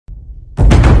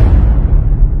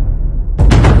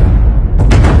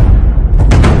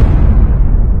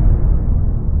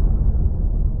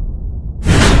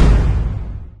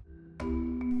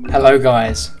Hello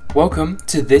guys, welcome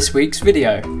to this week's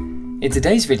video. In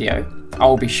today's video, I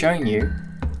will be showing you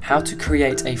how to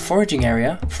create a foraging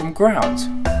area from grout.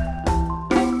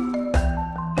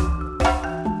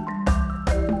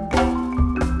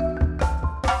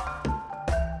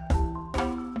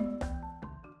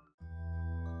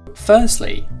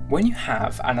 Firstly, when you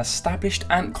have an established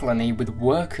ant colony with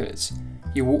workers,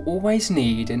 you will always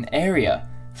need an area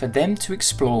for them to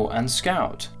explore and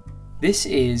scout. This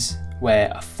is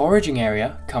where a foraging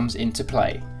area comes into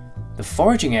play. The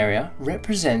foraging area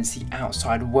represents the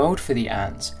outside world for the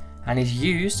ants and is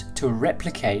used to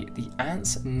replicate the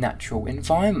ants' natural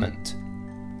environment.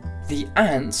 The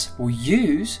ants will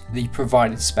use the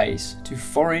provided space to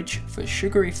forage for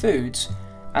sugary foods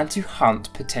and to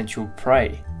hunt potential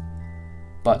prey.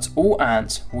 But all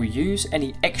ants will use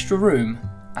any extra room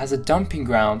as a dumping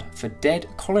ground for dead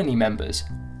colony members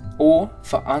or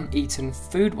for uneaten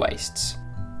food wastes.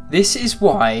 This is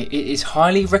why it is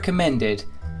highly recommended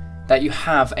that you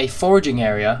have a foraging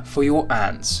area for your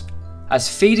ants, as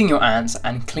feeding your ants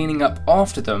and cleaning up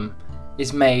after them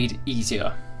is made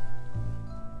easier.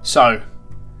 So,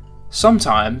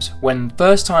 sometimes when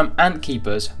first-time ant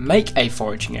keepers make a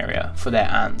foraging area for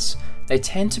their ants, they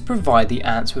tend to provide the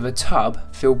ants with a tub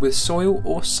filled with soil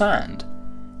or sand.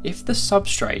 If the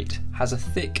substrate has a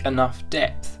thick enough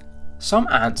depth, some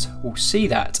ants will see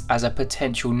that as a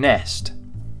potential nest.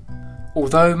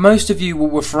 Although most of you will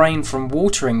refrain from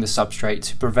watering the substrate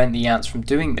to prevent the ants from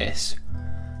doing this,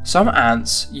 some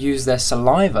ants use their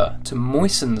saliva to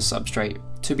moisten the substrate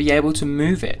to be able to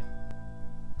move it.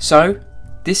 So,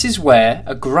 this is where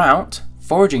a grout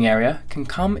foraging area can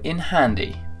come in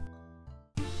handy.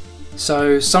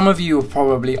 So, some of you are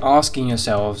probably asking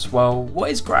yourselves, well,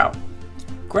 what is grout?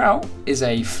 Grout is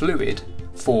a fluid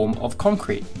form of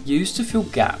concrete used to fill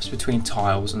gaps between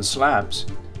tiles and slabs.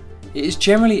 It is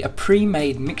generally a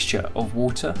pre-made mixture of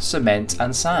water, cement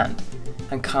and sand,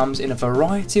 and comes in a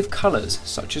variety of colours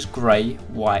such as grey,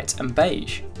 white and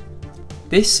beige.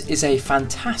 This is a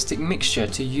fantastic mixture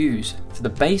to use for the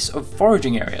base of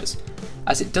foraging areas,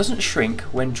 as it doesn't shrink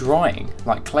when drying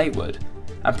like clay would,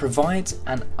 and provides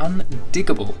an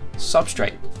undiggable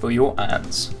substrate for your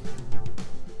ants.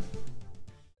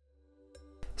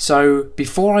 So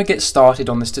before I get started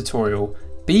on this tutorial,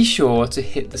 be sure to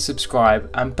hit the subscribe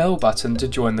and bell button to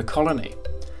join the colony,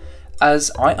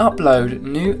 as I upload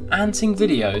new anting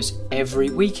videos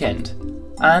every weekend.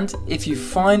 And if you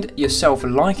find yourself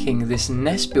liking this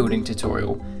nest building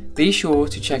tutorial, be sure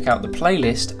to check out the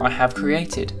playlist I have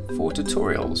created for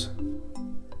tutorials.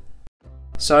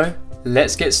 So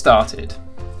let's get started.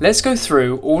 Let's go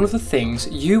through all of the things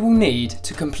you will need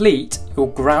to complete your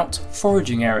grout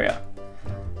foraging area.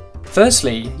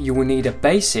 Firstly, you will need a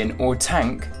basin or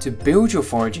tank to build your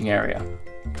foraging area.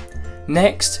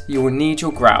 Next, you will need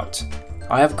your grout.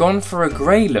 I have gone for a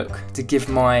grey look to give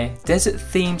my desert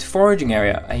themed foraging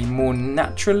area a more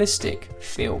naturalistic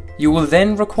feel. You will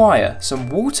then require some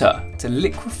water to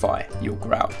liquefy your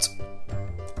grout.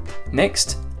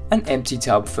 Next, an empty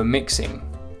tub for mixing.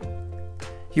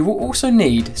 You will also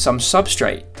need some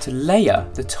substrate to layer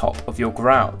the top of your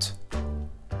grout.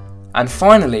 And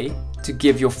finally, to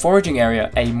give your foraging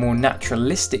area a more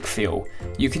naturalistic feel,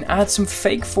 you can add some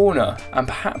fake fauna and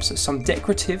perhaps some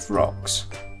decorative rocks.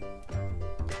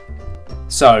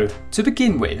 So, to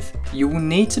begin with, you will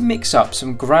need to mix up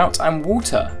some grout and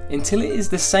water until it is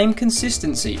the same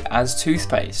consistency as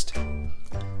toothpaste.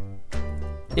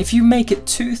 If you make it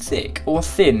too thick or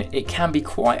thin, it can be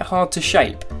quite hard to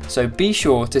shape, so be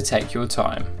sure to take your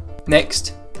time.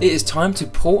 Next, it is time to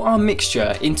pour our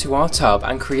mixture into our tub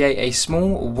and create a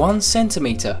small 1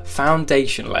 cm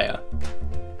foundation layer.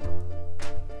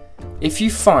 If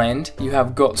you find you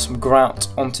have got some grout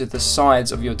onto the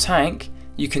sides of your tank,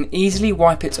 you can easily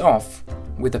wipe it off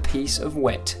with a piece of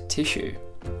wet tissue.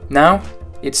 Now,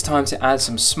 it's time to add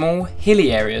some small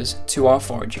hilly areas to our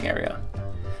foraging area.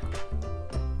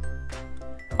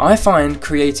 I find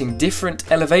creating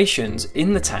different elevations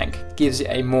in the tank gives it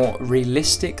a more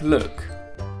realistic look.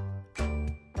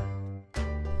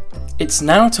 It's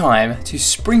now time to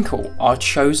sprinkle our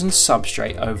chosen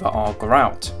substrate over our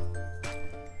grout.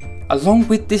 Along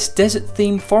with this desert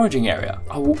themed foraging area,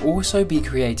 I will also be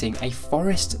creating a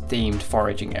forest themed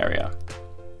foraging area.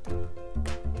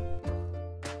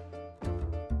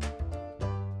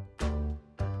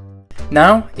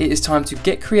 Now it is time to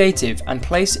get creative and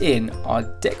place in our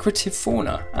decorative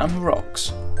fauna and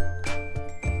rocks.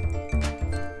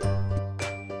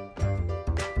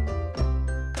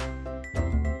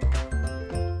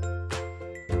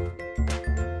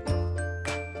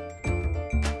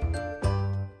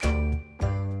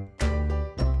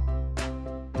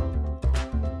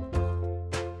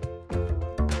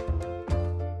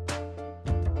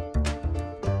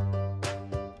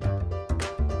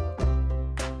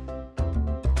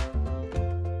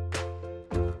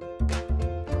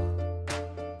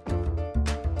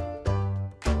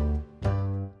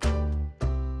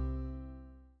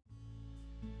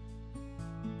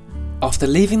 After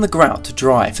leaving the grout to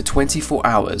dry for 24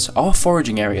 hours, our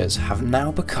foraging areas have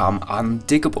now become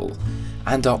undiggable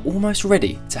and are almost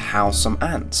ready to house some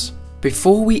ants.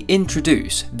 Before we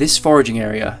introduce this foraging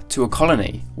area to a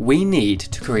colony, we need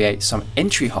to create some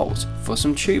entry holes for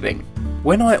some tubing.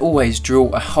 When I always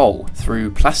drill a hole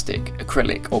through plastic,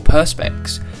 acrylic or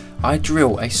perspex, I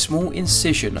drill a small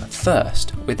incision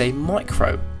first with a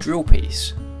micro drill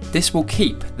piece. This will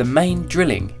keep the main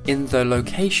drilling in the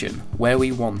location where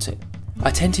we want it. I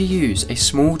tend to use a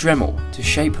small Dremel to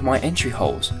shape my entry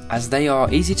holes as they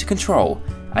are easy to control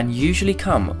and usually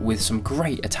come with some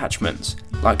great attachments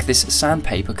like this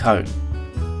sandpaper cone.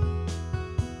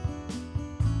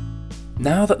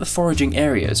 Now that the foraging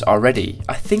areas are ready,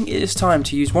 I think it is time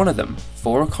to use one of them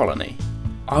for a colony.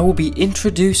 I will be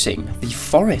introducing the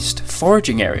forest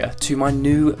foraging area to my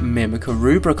new Mimica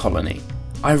rubra colony.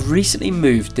 I recently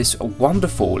moved this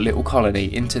wonderful little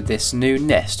colony into this new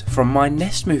nest from my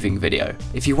nest moving video.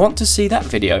 If you want to see that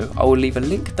video, I will leave a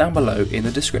link down below in the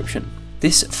description.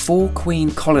 This 4-queen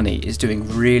colony is doing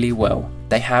really well.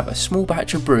 They have a small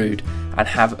batch of brood and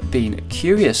have been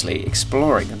curiously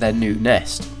exploring their new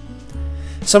nest.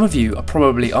 Some of you are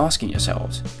probably asking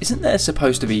yourselves, isn't there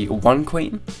supposed to be one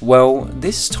queen? Well,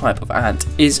 this type of ant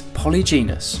is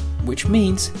polygynous, which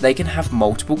means they can have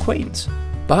multiple queens.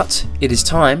 But it is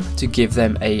time to give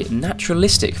them a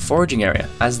naturalistic foraging area,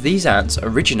 as these ants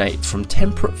originate from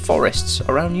temperate forests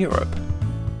around Europe.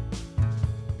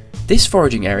 This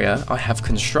foraging area I have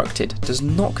constructed does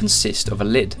not consist of a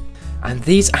lid, and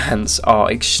these ants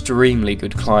are extremely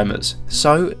good climbers,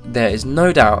 so there is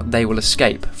no doubt they will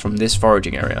escape from this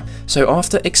foraging area. So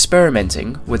after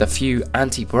experimenting with a few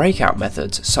anti-breakout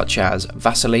methods such as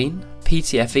Vaseline,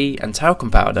 PTFE and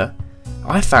talcum powder,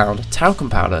 I found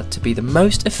talcum powder to be the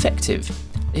most effective.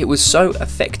 It was so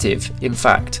effective, in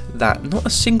fact, that not a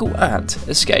single ant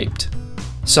escaped.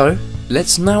 So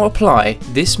let's now apply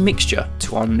this mixture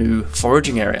to our new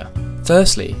foraging area.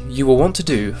 Firstly, you will want to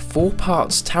do 4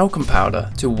 parts talcum powder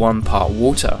to 1 part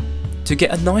water to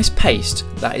get a nice paste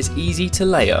that is easy to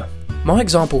layer. My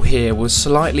example here was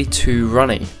slightly too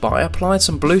runny, but I applied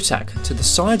some blue tack to the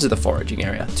sides of the foraging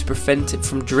area to prevent it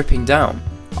from dripping down.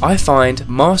 I find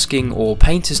masking or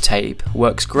painter's tape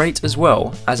works great as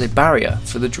well as a barrier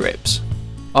for the drips.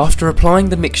 After applying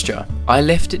the mixture, I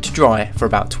left it to dry for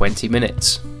about 20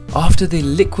 minutes. After the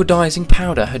liquidizing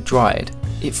powder had dried,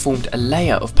 it formed a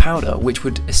layer of powder which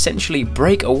would essentially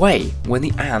break away when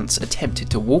the ants attempted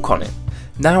to walk on it.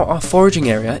 Now our foraging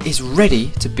area is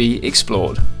ready to be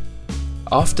explored.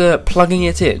 After plugging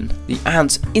it in, the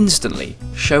ants instantly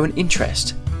show an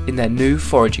interest in their new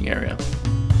foraging area.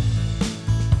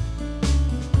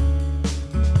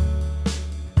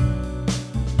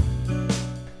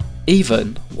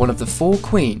 Even one of the 4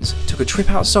 queens took a trip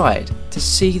outside to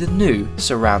see the new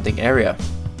surrounding area.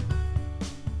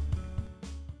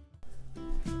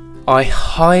 I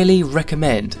highly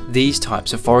recommend these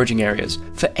types of foraging areas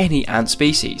for any ant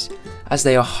species, as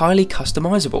they are highly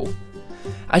customizable.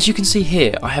 As you can see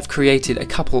here, I have created a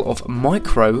couple of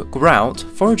micro grout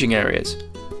foraging areas.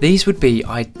 These would be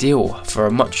ideal for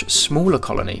a much smaller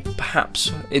colony,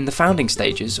 perhaps in the founding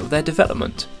stages of their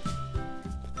development.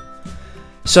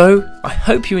 So, I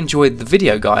hope you enjoyed the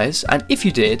video guys, and if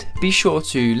you did, be sure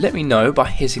to let me know by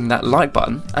hitting that like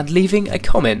button and leaving a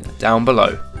comment down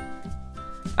below.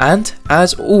 And,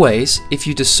 as always, if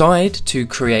you decide to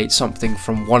create something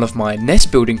from one of my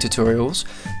nest building tutorials,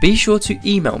 be sure to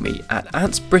email me at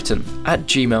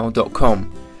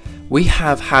antsbritain@gmail.com. We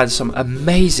have had some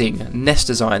amazing nest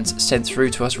designs sent through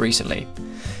to us recently.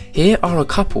 Here are a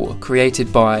couple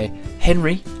created by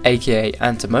Henry, aka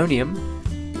Antimonium,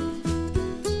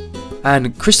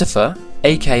 and Christopher,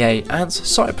 aka Ants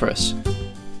Cypress.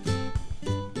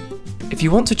 If you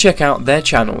want to check out their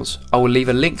channels, I will leave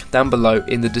a link down below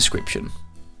in the description.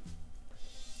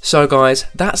 So guys,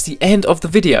 that's the end of the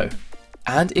video,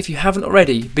 and if you haven't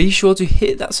already, be sure to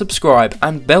hit that subscribe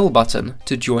and bell button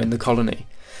to join the colony,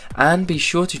 and be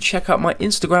sure to check out my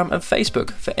Instagram and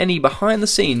Facebook for any behind the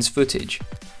scenes footage.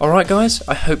 Alright guys,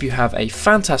 I hope you have a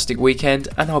fantastic weekend,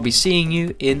 and I'll be seeing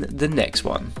you in the next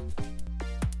one.